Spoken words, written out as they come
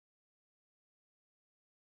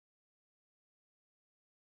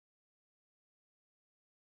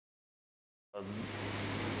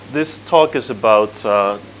This talk is about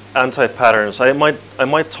anti-patterns. I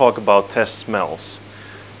might talk about test smells.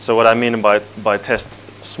 So what I mean by test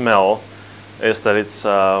smell is that it's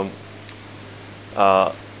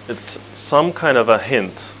some kind of a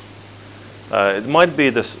hint. It might be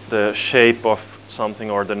the shape of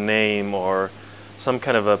something or the name or some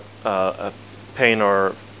kind of a pain or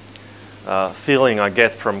feeling I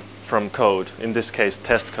get from code, in this case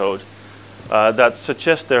test code, that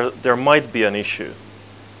suggests there might be an issue.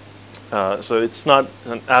 So it's not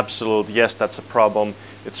an absolute, yes, that's a problem.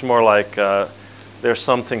 It's more like there's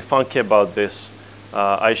something funky about this.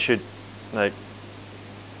 I should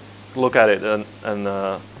look at it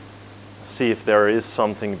and see if there is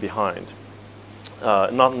something behind.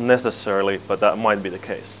 Not necessarily, but that might be the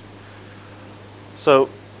case. So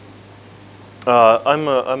I'm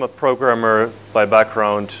a programmer by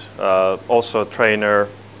background, also a trainer,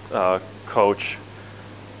 coach.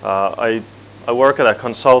 I work at a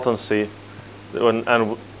consultancy,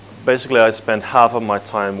 and basically I spend half of my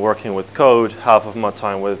time working with code, half of my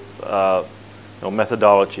time with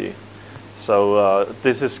methodology. So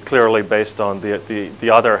this is clearly based on the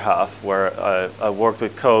other half, where I worked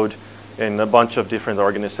with code in a bunch of different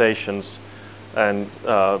organizations, and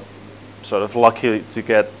sort of lucky to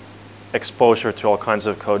get exposure to all kinds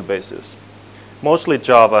of code bases. Mostly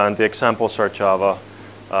Java, and the examples are Java,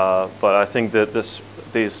 but I think that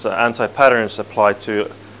these anti-patterns apply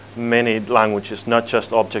to many languages, not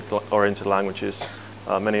just object-oriented languages,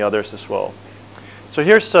 many others as well. So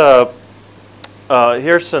here's a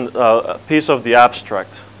piece of the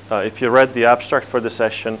abstract. If you read the abstract for the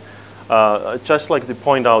session, I'd just like to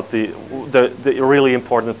point out the really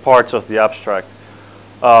important parts of the abstract.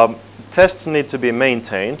 Tests need to be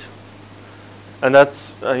maintained, and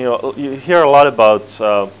that's you hear a lot about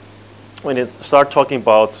when you start talking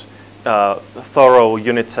about thorough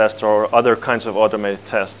unit tests or other kinds of automated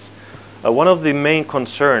tests. One of the main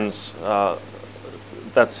concerns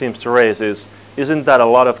that seems to raise is, isn't that a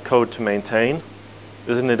lot of code to maintain?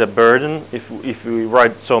 Isn't it a burden if we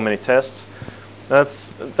write so many tests?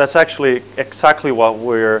 That's actually exactly what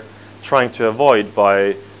we're trying to avoid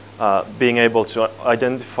by being able to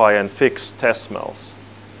identify and fix test smells.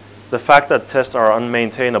 The fact that tests are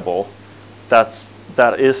unmaintainable, that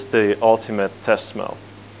is the ultimate test smell.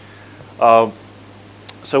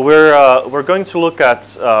 So we're going to look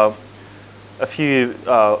at a few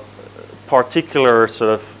particular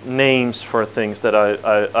sort of names for things that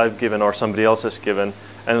I've given or somebody else has given,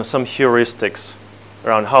 and some heuristics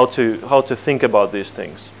around how to think about these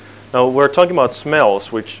things. Now we're talking about smells,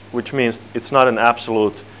 which means it's not an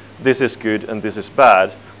absolute this is good and this is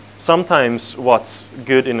bad. Sometimes what's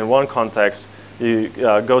good in one context, you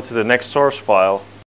go to the next source file